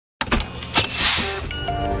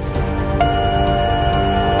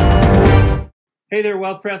Hey there,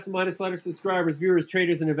 Wealth Press and Minus Letter subscribers, viewers,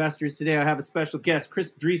 traders, and investors. Today I have a special guest.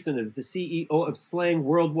 Chris Driessen is the CEO of Slang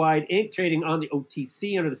Worldwide Inc., trading on the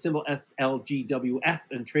OTC under the symbol SLGWF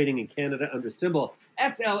and trading in Canada under symbol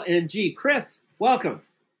SLNG. Chris, welcome.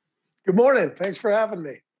 Good morning. Thanks for having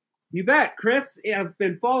me. You bet. Chris, I've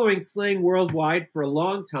been following Slang Worldwide for a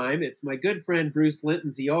long time. It's my good friend Bruce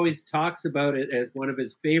Linton's. He always talks about it as one of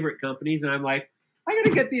his favorite companies, and I'm like, I got to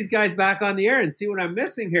get these guys back on the air and see what I'm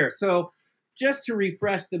missing here. So just to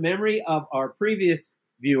refresh the memory of our previous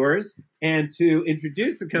viewers and to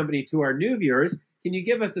introduce the company to our new viewers, can you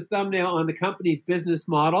give us a thumbnail on the company's business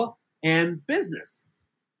model and business?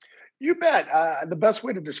 You bet. The best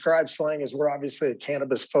way to describe Slang is we're obviously a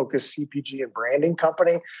cannabis-focused CPG and branding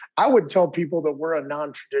company. I would tell people that we're a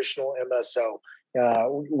non-traditional MSO.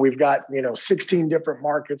 We've got 16 different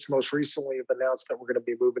markets. Most recently, have announced that we're going to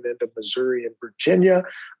be moving into Missouri and Virginia.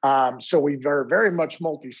 So we are very much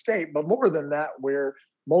multi-state, but more than that, we're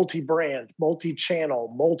multi-brand,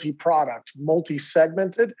 multi-channel, multi-product,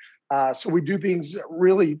 multi-segmented. So we do things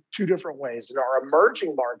really two different ways. In our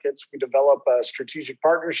emerging markets, we develop a strategic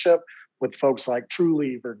partnership with folks like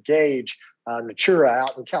Trulieve or Gage, Natura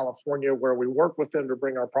out in California, where we work with them to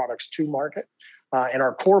bring our products to market. In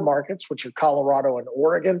our core markets, which are Colorado and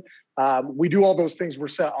Oregon, we do all those things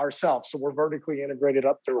ourselves. So we're vertically integrated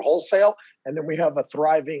up through wholesale. And then we have a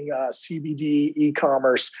thriving CBD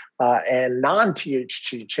e-commerce and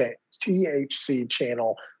non-THC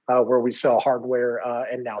channel where we sell hardware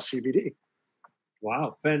and now CBD.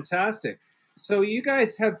 Wow, fantastic. So you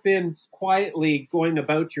guys have been quietly going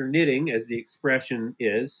about your knitting, as the expression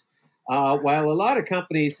is, while a lot of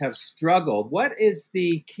companies have struggled. What is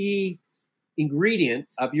the key ingredient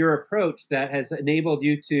of your approach that has enabled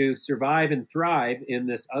you to survive and thrive in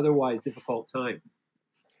this otherwise difficult time?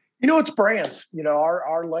 It's brands.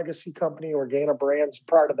 Our legacy company, Organa Brands,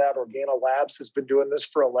 prior to that, Organa Labs, has been doing this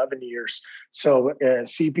for 11 years. So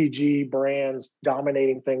CPG brands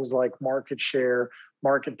dominating things like market share,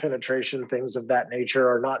 market penetration, things of that nature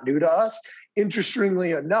are not new to us.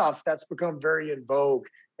 Interestingly enough, that's become very in vogue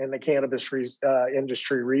in the cannabis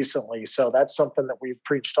industry recently. So that's something that we've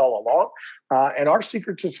preached all along. And our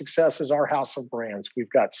secret to success is our house of brands. We've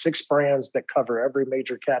got 6 brands that cover every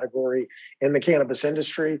major category in the cannabis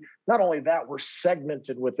industry. Not only that, we're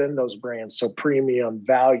segmented within those brands. So premium,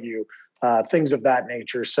 value, things of that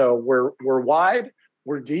nature. So we're wide,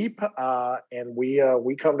 we're deep, and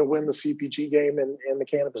we come to win the CPG game in the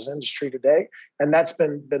cannabis industry today. And that's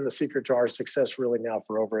been the secret to our success really now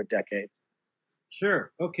for over a decade.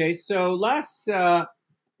 Sure. Okay. So last time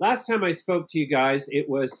I spoke to you guys, it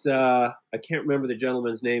was I can't remember the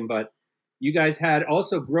gentleman's name, but you guys had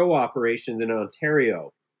also grow operations in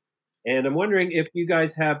Ontario, and I'm wondering if you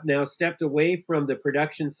guys have now stepped away from the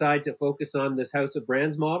production side to focus on this house of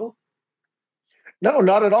brands model. No,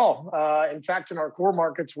 not at all. In fact, in our core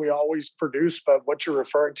markets, we always produce, but what you're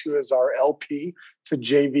referring to is our LP. It's a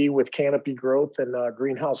JV with Canopy Growth and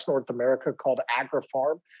Greenhouse North America called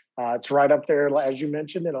AgriFarm. It's right up there, as you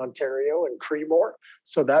mentioned, in Ontario and Creemore.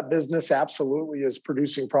 So that business absolutely is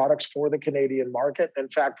producing products for the Canadian market. In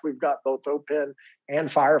fact, we've got both Open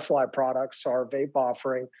and Firefly products, our vape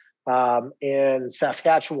offering, in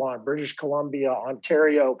Saskatchewan, British Columbia,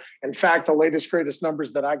 Ontario. In fact, the greatest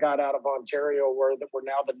numbers that I got out of Ontario were that we're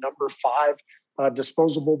now the number 5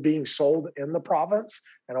 disposable being sold in the province.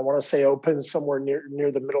 And I want to say Open somewhere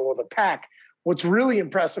near the middle of the pack. What's really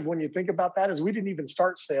impressive when you think about that is we didn't even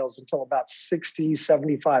start sales until about 60,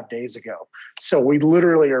 75 days ago. So we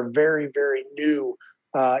literally are very, very new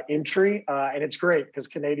entry. And it's great because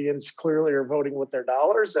Canadians clearly are voting with their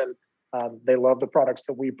dollars, and they love the products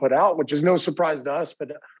that we put out, which is no surprise to us,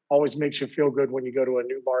 but it always makes you feel good when you go to a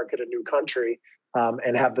new market, a new country,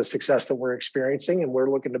 and have the success that we're experiencing. And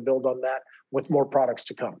we're looking to build on that with more products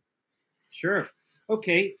to come. Sure.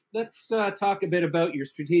 Okay, let's talk a bit about your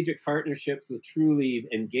strategic partnerships with Trulieve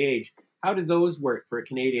and Gage. How do those work for a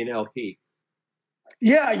Canadian LP?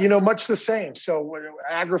 Yeah, much the same. So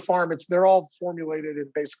AgriFarm, they're all formulated and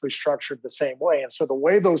basically structured the same way. And so the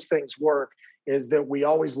way those things work is that we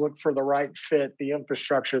always look for the right fit, the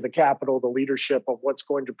infrastructure, the capital, the leadership of what's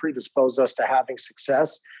going to predispose us to having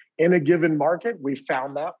success in a given market. We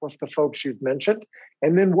found that with the folks you've mentioned.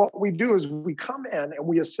 And then what we do is we come in and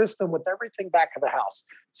we assist them with everything back of the house,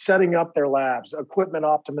 setting up their labs, equipment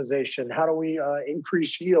optimization. How do we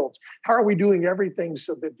increase yields? How are we doing everything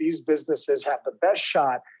so that these businesses have the best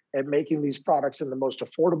shot at making these products in the most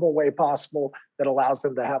affordable way possible that allows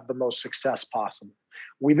them to have the most success possible?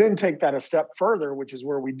 We then take that a step further, which is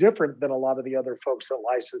where we different than a lot of the other folks that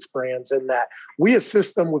license brands, in that we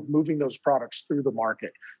assist them with moving those products through the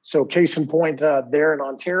market. So case in point, there in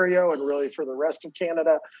Ontario and really for the rest of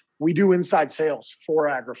Canada, we do inside sales for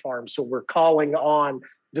AgriFarm. So we're calling on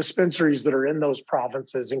dispensaries that are in those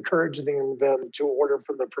provinces, encouraging them to order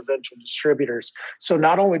from the provincial distributors. So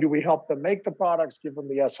not only do we help them make the products, give them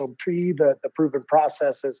the SOP, the proven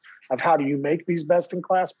processes of how do you make these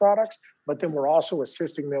best-in-class products, but then we're also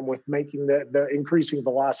assisting them with making the increasing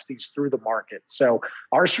velocities through the market. So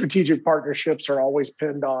our strategic partnerships are always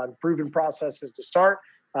pinned on proven processes to start,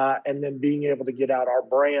 and then being able to get out our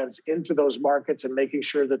brands into those markets and making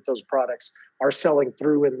sure that those products are selling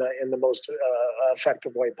through in the most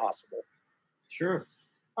effective way possible. Sure.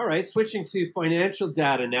 All right. Switching to financial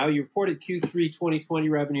data now. You reported Q3 2020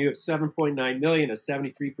 revenue of $7.9 million, a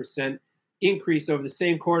 73% increase over the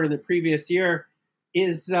same quarter in the previous year.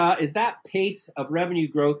 Is that pace of revenue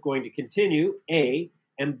growth going to continue, A?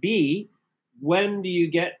 And B, when do you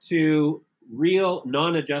get to real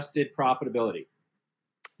non-adjusted profitability?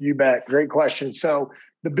 You bet. Great question. So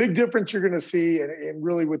the big difference you're going to see, and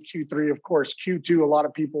really with Q3, of course, Q2, a lot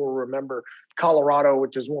of people will remember Colorado,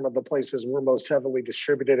 which is one of the places we're most heavily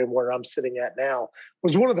distributed and where I'm sitting at now,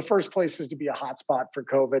 was one of the first places to be a hotspot for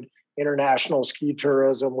COVID. International ski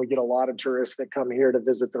tourism. We get a lot of tourists that come here to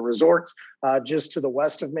visit the resorts just to the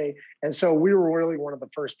west of me. And so we were really one of the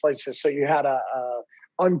first places. So you had a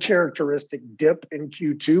uncharacteristic dip in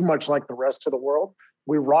Q2, much like the rest of the world.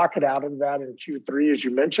 We rocket out of that in Q3, as you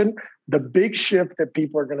mentioned. The big shift that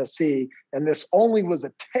people are going to see, and this only was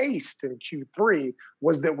a taste in Q3,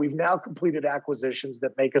 was that we've now completed acquisitions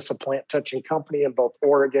that make us a plant-touching company in both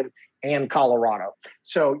Oregon and Colorado.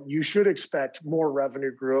 So you should expect more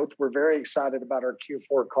revenue growth. We're very excited about our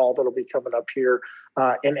Q4 call that'll be coming up here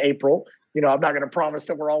in April. You know, I'm not going to promise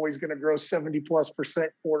that we're always going to grow 70+%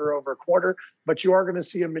 quarter over quarter, but you are going to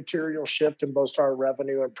see a material shift in both our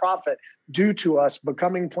revenue and profit due to us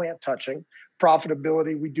becoming plant touching.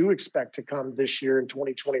 Profitability, we do expect to come this year in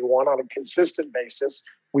 2021 on a consistent basis.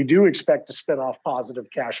 We do expect to spin off positive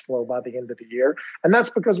cash flow by the end of the year. And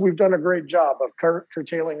that's because we've done a great job of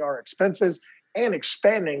curtailing our expenses and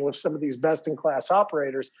expanding with some of these best-in-class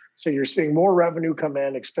operators. So you're seeing more revenue come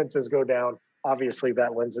in, expenses go down. Obviously,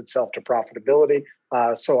 that lends itself to profitability.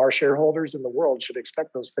 So our shareholders in the world should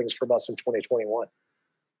expect those things from us in 2021.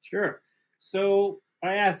 Sure. So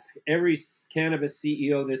I ask every cannabis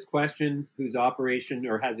CEO this question whose operation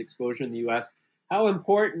or has exposure in the U.S. How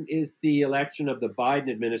important is the election of the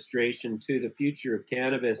Biden administration to the future of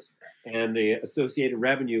cannabis and the associated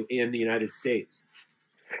revenue in the United States?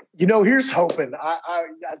 You know, here's hoping.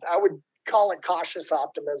 I would call it cautious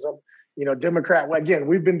optimism. You know, Democrat, again,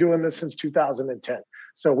 we've been doing this since 2010.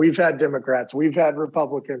 So we've had Democrats, we've had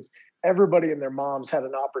Republicans, everybody and their moms had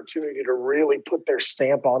an opportunity to really put their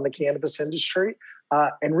stamp on the cannabis industry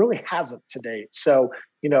and really hasn't to date. So,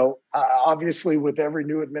 you know, obviously with every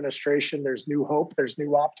new administration, there's new hope, there's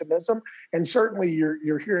new optimism. And certainly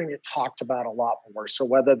you're hearing it talked about a lot more. So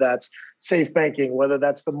whether that's safe banking, whether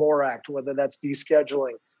that's the MORE Act, whether that's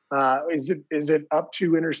descheduling, is it up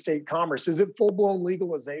to interstate commerce? Is it full-blown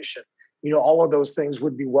legalization? You know, all of those things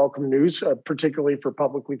would be welcome news, particularly for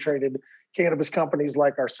publicly traded cannabis companies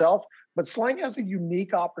like ourselves. But Slang has a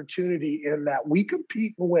unique opportunity in that we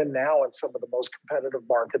compete and win now in some of the most competitive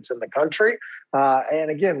markets in the country.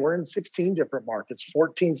 And again, we're in 16 different markets,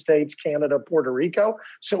 14 states, Canada, Puerto Rico.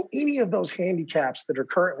 So any of those handicaps that are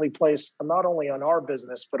currently placed not only on our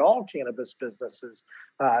business, but all cannabis businesses,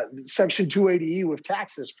 Section 280E with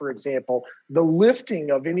taxes, for example, the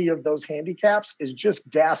lifting of any of those handicaps is just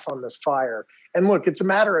gas on this fire. And look, it's a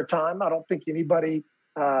matter of time. I don't think anybody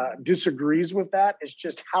disagrees with that. It's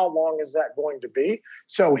just how long is that going to be?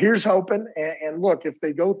 So here's hoping. And look, if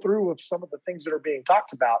they go through with some of the things that are being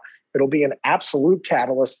talked about, it'll be an absolute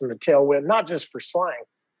catalyst and a tailwind, not just for Slang,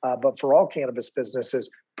 but for all cannabis businesses,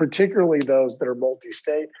 particularly those that are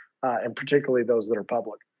multi-state and particularly those that are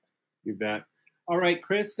public. You bet. All right,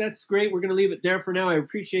 Chris, that's great. We're going to leave it there for now. I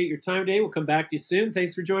appreciate your time today. We'll come back to you soon.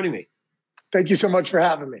 Thanks for joining me. Thank you so much for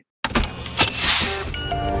having me.